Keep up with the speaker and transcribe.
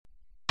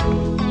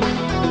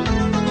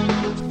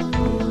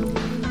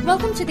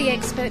Welcome to the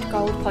Expert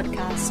Gold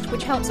podcast,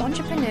 which helps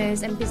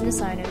entrepreneurs and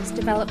business owners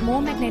develop more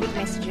magnetic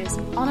messages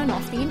on and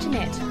off the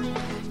internet.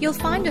 You'll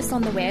find us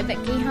on the web at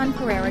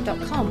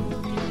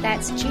gihanperera.com.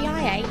 That's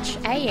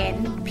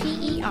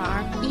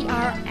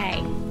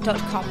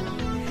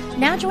GIHANPERERA.com.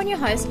 Now join your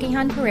host,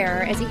 Gihan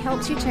Perera, as he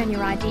helps you turn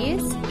your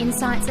ideas,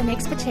 insights and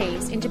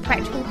expertise into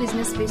practical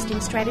business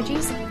boosting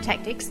strategies,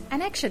 tactics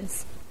and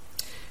actions.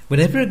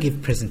 Whenever I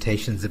give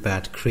presentations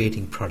about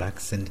creating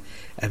products and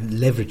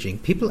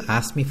leveraging, people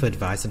ask me for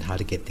advice on how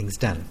to get things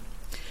done.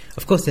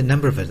 Of course, there are a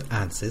number of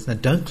answers, and I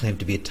don't claim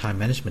to be a time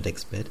management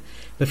expert,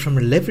 but from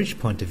a leverage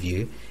point of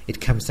view, it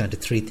comes down to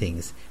three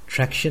things: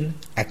 traction,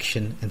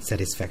 action, and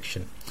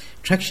satisfaction.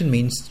 Traction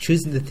means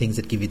choosing the things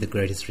that give you the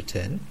greatest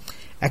return.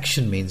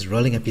 Action means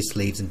rolling up your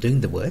sleeves and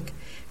doing the work.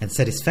 And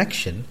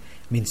satisfaction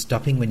means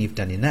stopping when you've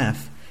done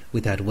enough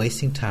without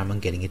wasting time on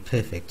getting it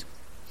perfect.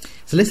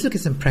 So let's look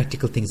at some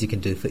practical things you can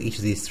do for each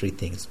of these three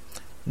things.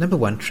 Number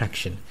one,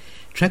 traction.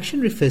 Traction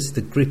refers to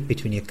the grip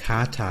between your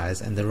car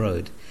tires and the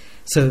road.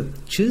 So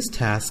choose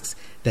tasks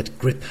that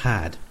grip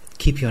hard,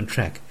 keep you on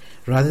track,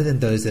 rather than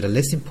those that are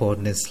less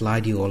important and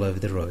slide you all over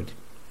the road.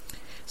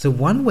 So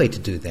one way to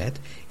do that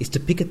is to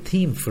pick a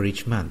theme for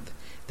each month.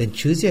 Then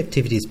choose your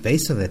activities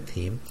based on that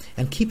theme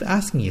and keep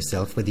asking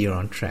yourself whether you're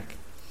on track.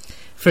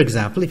 For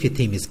example, if your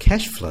theme is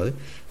cash flow,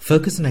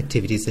 focus on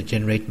activities that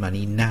generate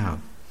money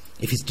now.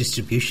 If it's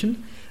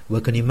distribution,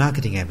 work on your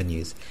marketing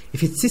avenues.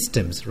 If it's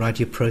systems, write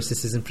your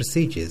processes and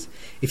procedures.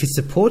 If it's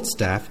support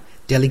staff,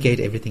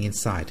 delegate everything in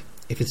sight.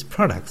 If it's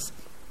products,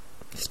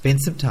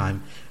 spend some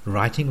time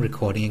writing,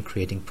 recording and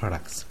creating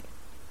products.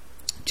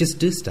 Just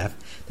do stuff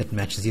that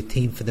matches your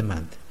theme for the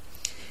month.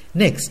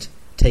 Next,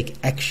 take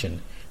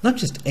action. Not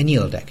just any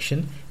old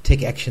action,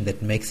 take action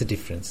that makes a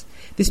difference.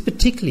 This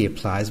particularly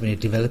applies when you're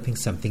developing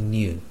something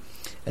new.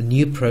 A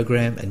new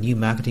program, a new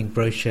marketing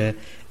brochure,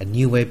 a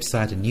new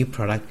website, a new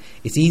product.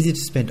 It's easy to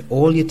spend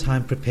all your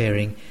time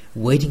preparing,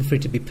 waiting for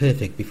it to be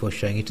perfect before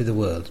showing it to the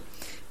world.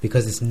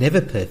 Because it's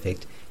never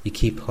perfect, you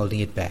keep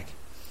holding it back.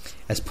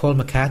 As Paul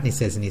McCartney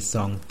says in his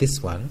song,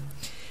 This One,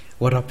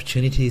 what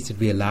opportunities did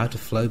we allow to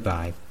flow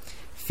by,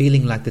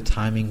 feeling like the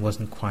timing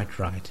wasn't quite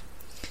right.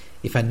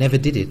 If I never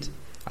did it,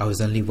 I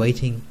was only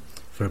waiting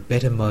for a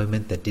better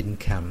moment that didn't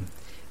come.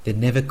 There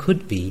never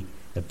could be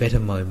a better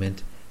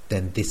moment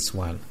than this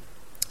one.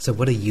 So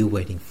what are you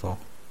waiting for?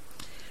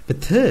 The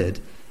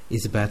third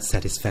is about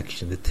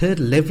satisfaction. The third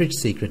leverage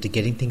secret to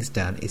getting things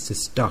done is to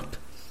stop.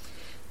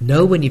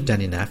 Know when you've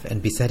done enough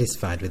and be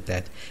satisfied with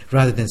that,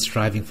 rather than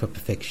striving for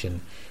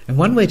perfection. And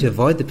one way to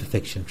avoid the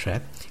perfection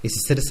trap is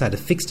to set aside a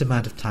fixed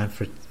amount of time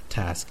for a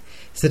task.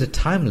 Set a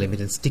time limit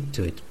and stick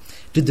to it.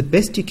 Do the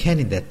best you can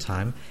in that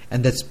time,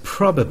 and that's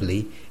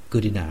probably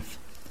good enough.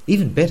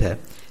 Even better,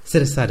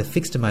 set aside a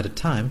fixed amount of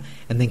time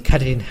and then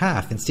cut it in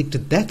half and stick to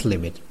that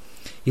limit.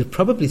 You'll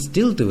probably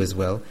still do as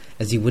well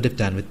as you would have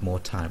done with more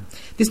time.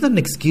 This is not an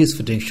excuse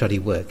for doing shoddy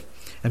work.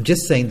 I'm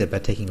just saying that by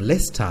taking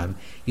less time,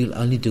 you'll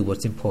only do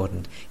what's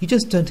important. You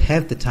just don't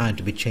have the time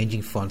to be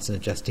changing fonts and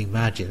adjusting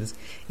margins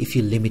if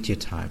you limit your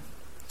time.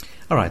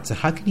 Alright, so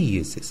how can you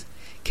use this?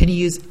 Can you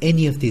use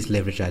any of these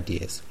leverage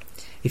ideas?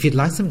 If you'd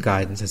like some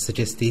guidance, I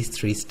suggest these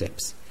 3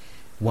 steps.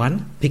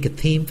 1. Pick a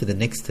theme for the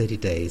next 30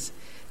 days.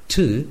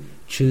 2.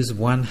 Choose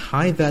one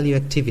high-value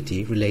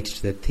activity related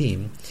to that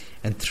theme.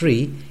 And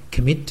 3.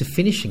 Commit to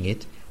finishing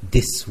it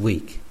this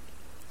week.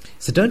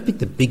 So don't pick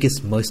the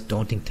biggest, most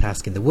daunting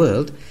task in the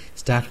world.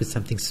 Start with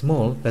something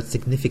small but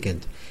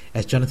significant.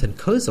 As Jonathan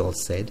Kozol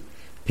said,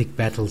 pick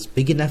battles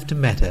big enough to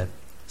matter,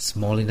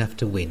 small enough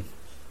to win.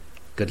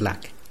 Good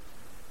luck.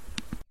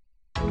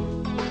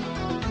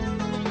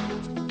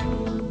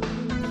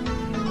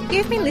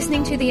 You've been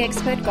listening to the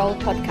Expert Gold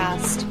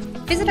podcast.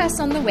 Visit us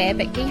on the web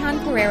at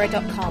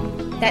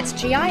gihanperera.com. That's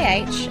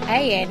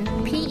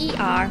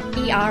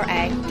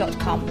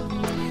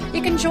GIHANPERERA.com.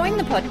 You can join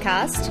the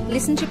podcast,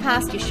 listen to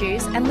past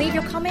issues, and leave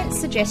your comments,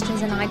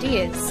 suggestions, and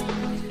ideas.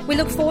 We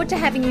look forward to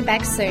having you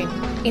back soon.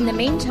 In the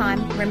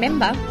meantime,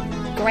 remember,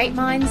 great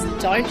minds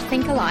don't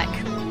think alike.